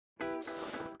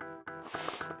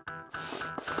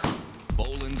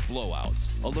Bolan's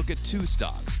Blowouts, a look at two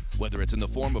stocks. Whether it's in the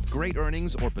form of great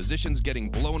earnings or positions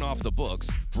getting blown off the books,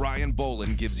 Brian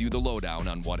Bolan gives you the lowdown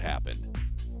on what happened.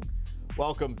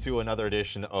 Welcome to another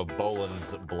edition of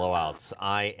Bolan's Blowouts.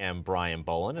 I am Brian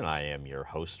Bolan, and I am your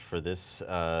host for this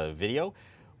video.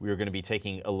 We are going to be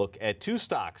taking a look at two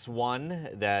stocks, one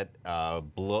that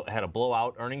had a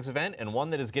blowout earnings event and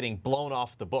one that is getting blown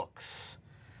off the books.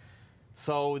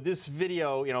 So this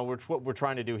video, what we're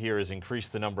trying to do here is increase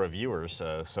the number of viewers.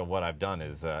 So what I've done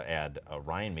is add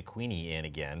Ryan McQueenie in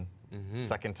again.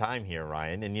 Second time here,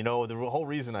 Ryan. And the whole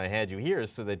reason I had you here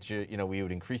is so that we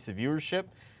would increase the viewership,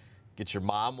 get your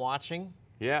mom watching.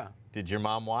 Yeah. Did your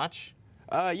mom watch?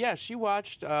 Yeah, she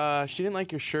watched. She didn't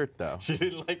like your shirt, though. She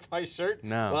didn't like my shirt?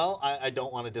 No. Well, I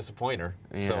don't want to disappoint her,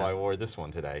 so I wore this one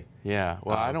today. Yeah,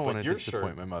 well, I don't want to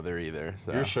disappoint my mother either.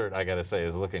 So. Your shirt, I got to say,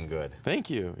 is looking good. Thank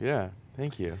you. Yeah,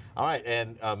 thank you. All right,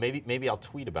 and maybe I'll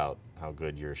tweet about how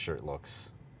good your shirt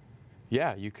looks.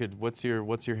 Yeah, you could. What's your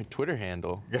Twitter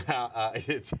handle?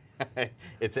 It's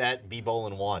at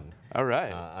bbolan1. All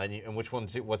right. And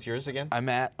what's yours again? I'm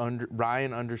at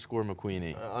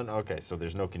Ryan_McQueenie. Okay, so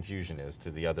there's no confusion as to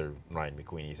the other Ryan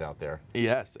McQueenies out there.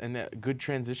 Yes, and a good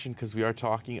transition because we are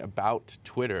talking about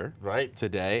Twitter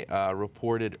today.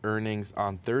 Reported earnings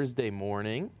on Thursday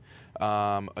morning.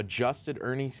 Adjusted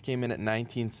earnings came in at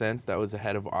 19 cents. That was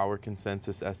ahead of our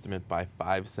consensus estimate by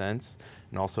 5 cents,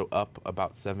 and also up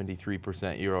about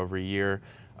 73% year over year.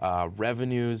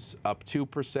 Revenues up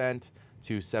 2%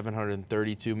 to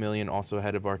 $732 million, also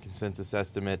ahead of our consensus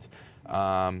estimate.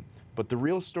 But the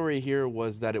real story here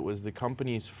was that it was the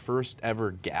company's first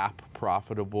ever GAAP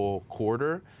profitable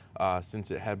quarter since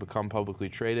it had become publicly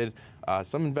traded.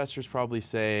 Some investors probably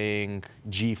saying,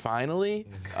 gee, finally.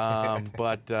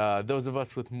 But those of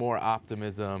us with more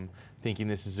optimism thinking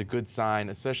this is a good sign,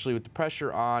 especially with the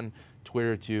pressure on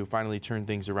Twitter to finally turn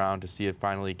things around to see it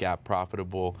finally GAAP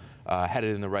profitable,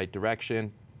 headed in the right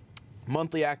direction.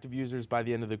 Monthly active users by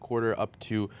the end of the quarter up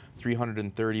to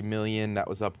 330 million. That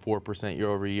was up 4% year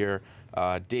over year.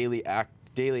 Daily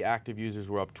active users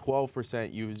were up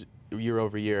 12% year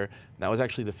over year. That was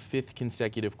actually the 5th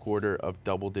consecutive quarter of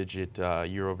double-digit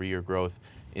year over year growth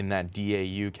in that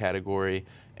DAU category.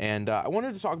 And I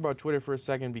wanted to talk about Twitter for a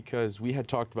second because we had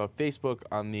talked about Facebook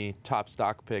on the top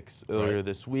stock picks earlier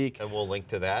this week. And we'll link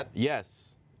to that?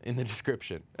 Yes, in the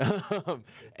description.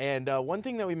 And one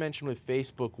thing that we mentioned with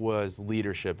Facebook was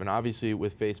leadership. And obviously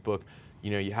with Facebook,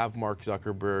 you have Mark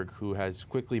Zuckerberg, who has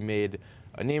quickly made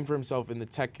a name for himself in the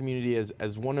tech community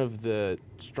as one of the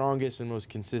strongest and most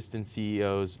consistent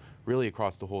CEOs really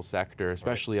across the whole sector,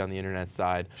 especially on the internet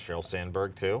side. Sheryl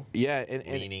Sandberg too. Yeah,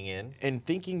 leaning in. And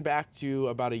thinking back to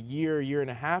about a year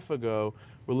and a half ago,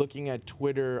 we're looking at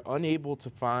Twitter unable to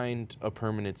find a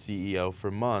permanent CEO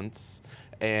for months.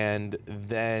 And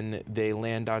then they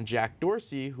land on Jack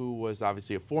Dorsey, who was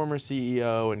obviously a former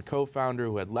CEO and co-founder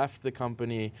who had left the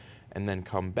company and then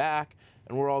come back.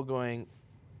 And we're all going,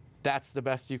 that's the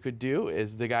best you could do,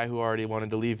 is the guy who already wanted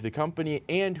to leave the company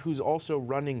and who's also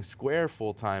running Square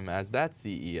full-time as that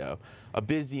CEO. A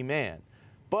busy man.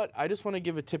 But I just want to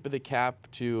give a tip of the cap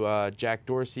to Jack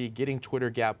Dorsey getting Twitter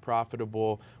GAAP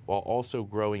profitable while also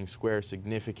growing Square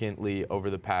significantly over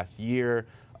the past year.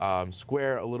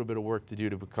 Square, a little bit of work to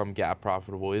do to become GAAP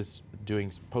profitable, is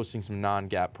posting some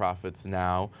non-GAAP profits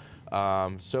now.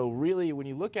 So really, when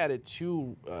you look at it,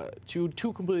 two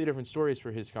completely different stories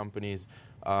for his companies,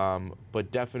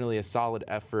 but definitely a solid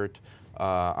effort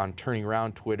on turning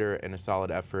around Twitter and a solid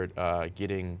effort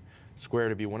getting Square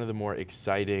to be one of the more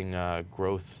exciting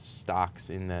growth stocks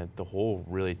in the whole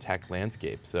really tech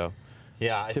landscape. So.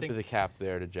 Yeah, I tip think, of the cap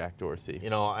there to Jack Dorsey.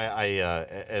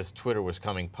 As Twitter was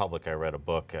coming public, I read a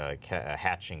book,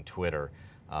 Hatching Twitter,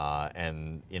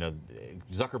 and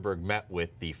Zuckerberg met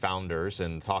with the founders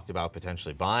and talked about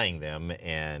potentially buying them.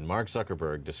 And Mark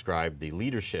Zuckerberg described the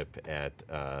leadership at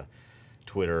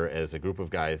Twitter as a group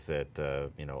of guys that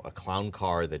a clown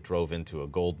car that drove into a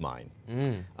gold mine.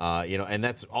 And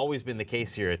that's always been the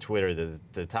case here at Twitter.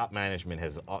 The top management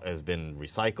has been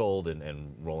recycled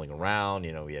and rolling around.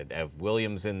 We had Ev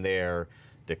Williams in there,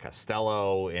 De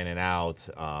Costello in and out.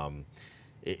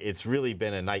 It's really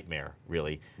been a nightmare,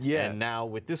 really. Yeah. And now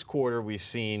with this quarter, we've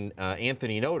seen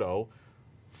Anthony Noto,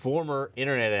 former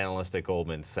internet analyst at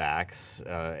Goldman Sachs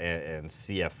and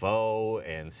CFO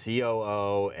and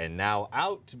COO, and now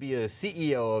out to be a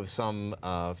CEO of some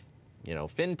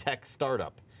fintech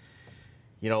startup.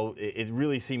 It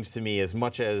really seems to me, as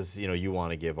much as you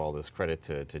want to give all this credit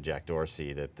to Jack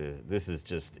Dorsey, that this is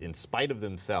just, in spite of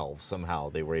themselves, somehow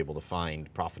they were able to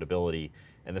find profitability,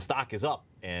 and the stock is up.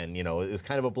 And it was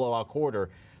kind of a blowout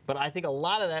quarter, But I think a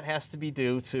lot of that has to be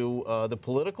due to the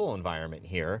political environment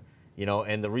here. You know,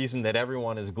 and the reason that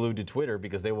everyone is glued to Twitter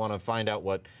because they want to find out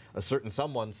what a certain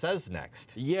someone says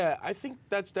next. Yeah, I think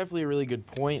that's definitely a really good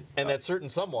point. And that certain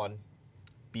someone,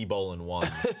 Bolan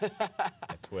 1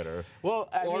 at Twitter. Well,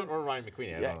 or Ryan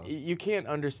McQueen. I don't know. You can't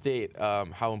understate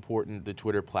how important the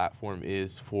Twitter platform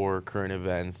is for current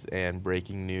events and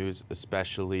breaking news,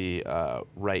 especially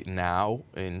right now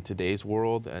in today's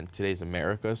world and today's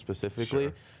America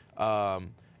specifically. Sure.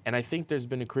 And I think there's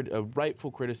been a rightful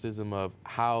criticism of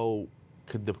how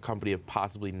could the company have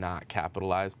possibly not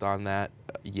capitalized on that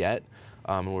yet.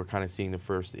 And we're kind of seeing the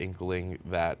first inkling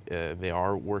that they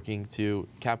are working to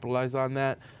capitalize on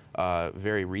that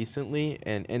very recently.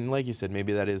 And like you said,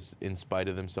 maybe that is in spite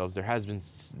of themselves. There has been,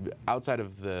 outside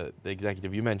of the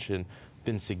executive you mentioned,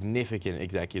 been significant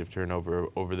executive turnover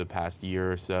over the past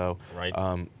year or so.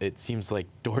 Right. It seems like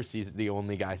Dorsey's the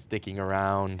only guy sticking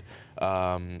around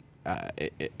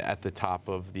at the top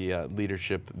of the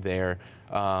leadership there.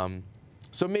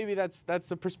 So maybe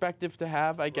that's a perspective to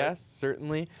have, I guess,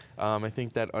 certainly. I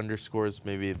think that underscores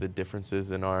maybe the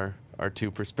differences in our two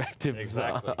perspectives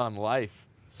on life.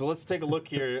 So let's take a look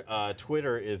here.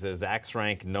 Twitter is a Zacks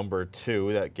rank number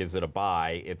 2. That gives it a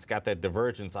buy. It's got that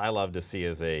divergence I love to see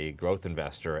as a growth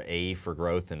investor, A for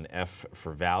growth and F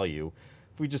for value.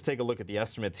 If we just take a look at the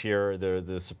estimates here,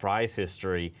 the surprise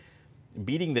history,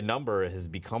 beating the number has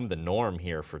become the norm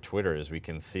here for Twitter. As we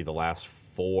can see, the last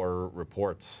 4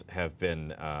 reports have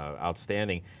been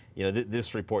outstanding. You know,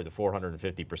 this report, the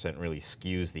 450%, really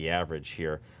skews the average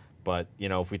here. But you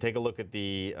know, if we take a look at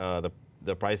the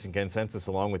pricing consensus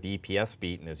along with the EPS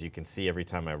beat, and as you can see, every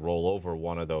time I roll over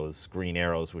one of those green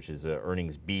arrows, which is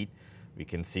earnings beat, we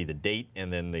can see the date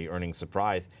and then the earnings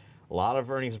surprise. A lot of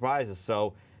earnings surprises.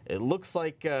 So it looks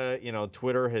like you know,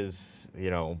 Twitter has, you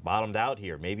know, bottomed out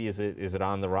here. Maybe is it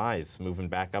on the rise, moving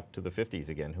back up to the 50s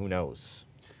again? Who knows?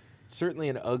 Certainly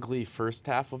an ugly first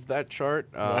half of that chart,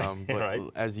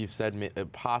 but as you've said, a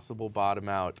possible bottom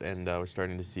out, and we're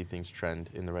starting to see things trend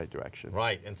in the right direction.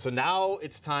 Right, and so now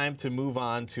it's time to move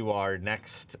on to our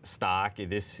next stock.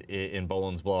 This in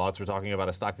Bolan's Blowouts, we're talking about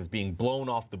a stock that's being blown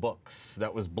off the books.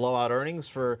 That was blowout earnings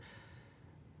for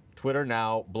Twitter.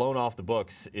 Now blown off the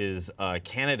books is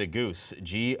Canada Goose.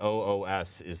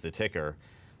 GOOS is the ticker.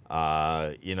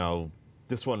 You know,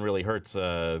 this one really hurts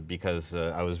because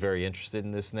I was very interested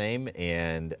in this name,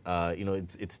 and you know,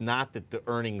 it's not that the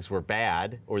earnings were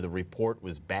bad or the report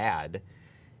was bad,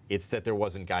 it's that there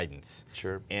wasn't guidance.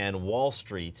 Sure. And Wall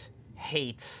Street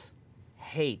hates,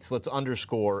 let's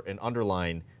underscore and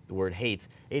underline the word hates.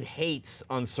 It hates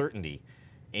uncertainty.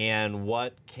 And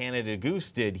what Canada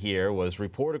Goose did here was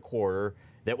report a quarter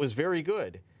that was very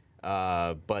good,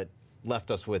 but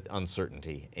left us with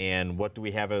uncertainty. And what do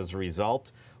we have as a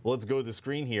result? Well, let's go to the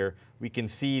screen here. We can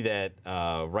see that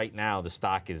right now the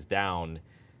stock is down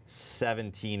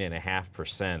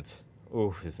 17.5%.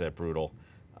 Ooh, is that brutal?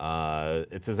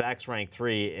 It's a Zacks rank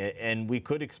 3, and we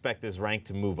could expect this rank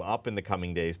to move up in the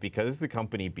coming days because the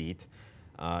company beat.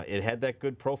 It had that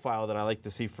good profile that I like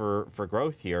to see for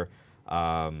growth here.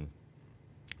 You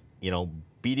know,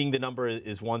 beating the number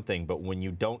is one thing, but when you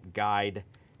don't guide,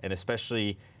 and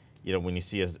especially, you know, when you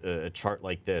see a chart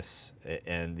like this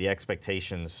and the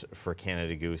expectations for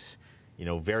Canada Goose, you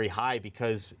know, very high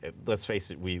because, let's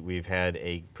face it, we've had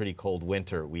a pretty cold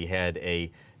winter.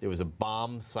 There was a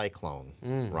bomb cyclone,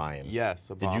 Ryan.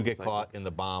 Yes, a bomb Did you get cyclone. Caught in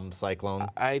the bomb cyclone?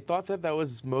 I thought that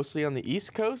was mostly on the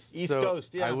East Coast. East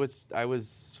Coast, yeah. I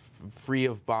was free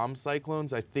of bomb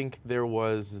cyclones. I think there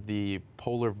was the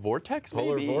polar vortex, maybe?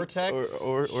 Polar vortex?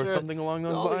 Or something along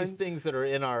those lines. All these things that are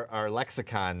in our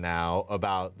lexicon now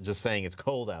about just saying it's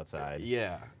cold outside.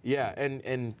 Yeah, yeah,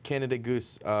 and Canada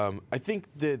Goose, I think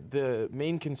the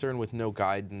main concern with no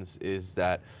guidance is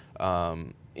that,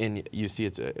 and you see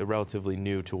it's relatively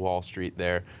new to Wall Street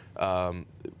there,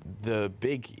 the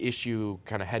big issue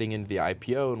kind of heading into the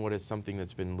IPO and what is something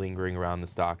that's been lingering around the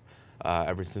stock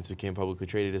ever since it became publicly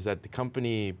traded is that the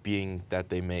company, being that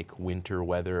they make winter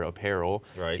weather apparel,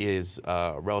 is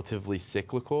relatively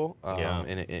cyclical.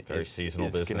 And very seasonal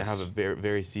business. It's going to have a very,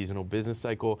 very seasonal business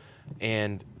cycle.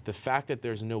 And the fact that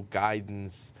there's no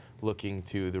guidance looking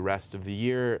to the rest of the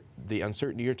year, the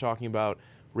uncertainty you're talking about,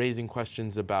 raising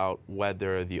questions about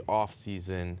whether the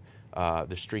off-season,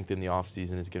 the strength in the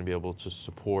off-season is going to be able to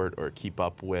support or keep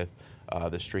up with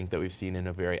the strength that we've seen in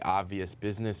a very obvious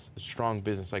strong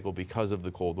business cycle because of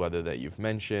the cold weather that you've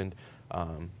mentioned.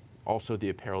 Also the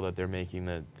apparel that they're making,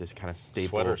 this kind of staple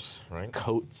sweaters, right?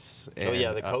 Coats. And, oh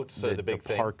yeah, the coats are the big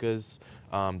thing. Parkas.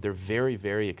 They're very,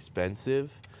 very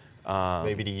expensive.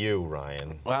 Maybe to you,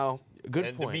 Ryan. Well,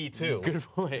 Good point. To me too. Good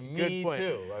point. To me Good point.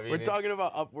 too. I mean, we're talking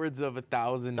about upwards of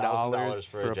 $1,000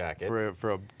 for a jacket,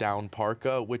 for a down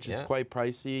parka, which is quite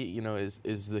pricey. You know,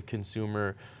 is the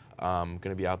consumer going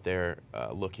to be out there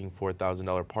looking for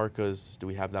 $1,000 parkas? Do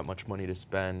we have that much money to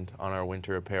spend on our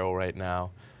winter apparel right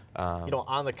now? You know,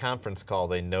 on the conference call,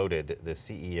 they noted, the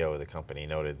CEO of the company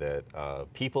noted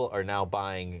that people are now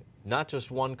buying not just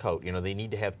one coat. You know, they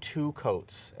need to have 2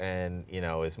 coats, and you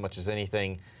know, as much as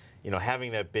anything, you know,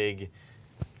 having that big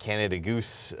Canada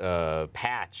Goose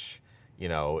patch, you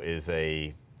know, is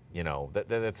a, you know,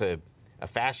 that's a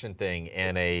fashion thing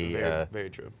and a very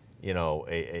true. You know,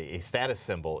 a status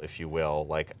symbol, if you will.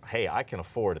 Like, hey, I can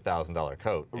afford a $1,000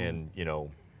 coat, and you know,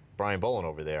 Brian Bolan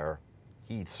over there,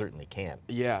 he certainly can.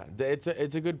 Yeah, it's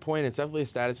a good point. It's definitely a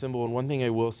status symbol. And one thing I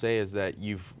will say is that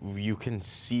you can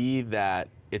see that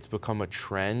it's become a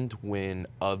trend when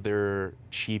other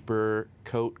cheaper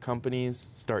coat companies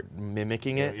start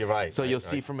mimicking it. You're right. So you'll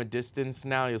see from a distance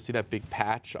now, you'll see that big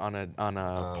patch on a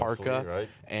parka,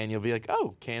 and you'll be like,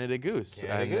 oh, Canada Goose.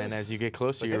 Then as you get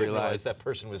closer, you realize that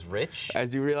person was rich.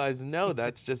 As you realize, no,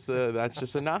 that's just a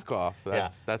knockoff.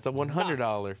 That's a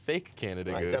 $100 fake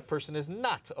Canada Goose. That person is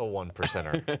not a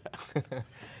 1%er.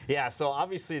 Yeah, so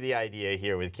obviously the idea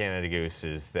here with Canada Goose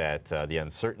is that the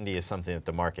uncertainty is something that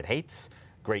the market hates.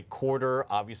 Great quarter.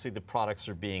 Obviously, the products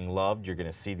are being loved. You're going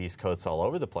to see these coats all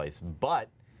over the place. But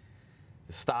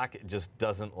the stock just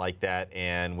doesn't like that.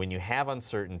 And when you have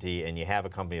uncertainty and you have a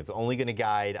company that's only going to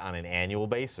guide on an annual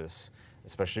basis,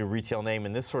 especially a retail name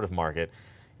in this sort of market,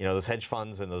 you know, those hedge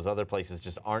funds and those other places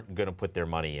just aren't going to put their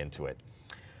money into it.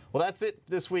 Well, that's it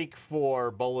this week for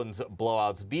Bolan's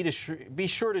Blowouts. Be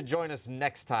sure to join us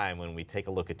next time when we take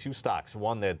a look at 2 stocks,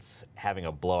 one that's having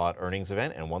a blowout earnings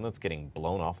event and one that's getting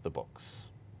blown off the books.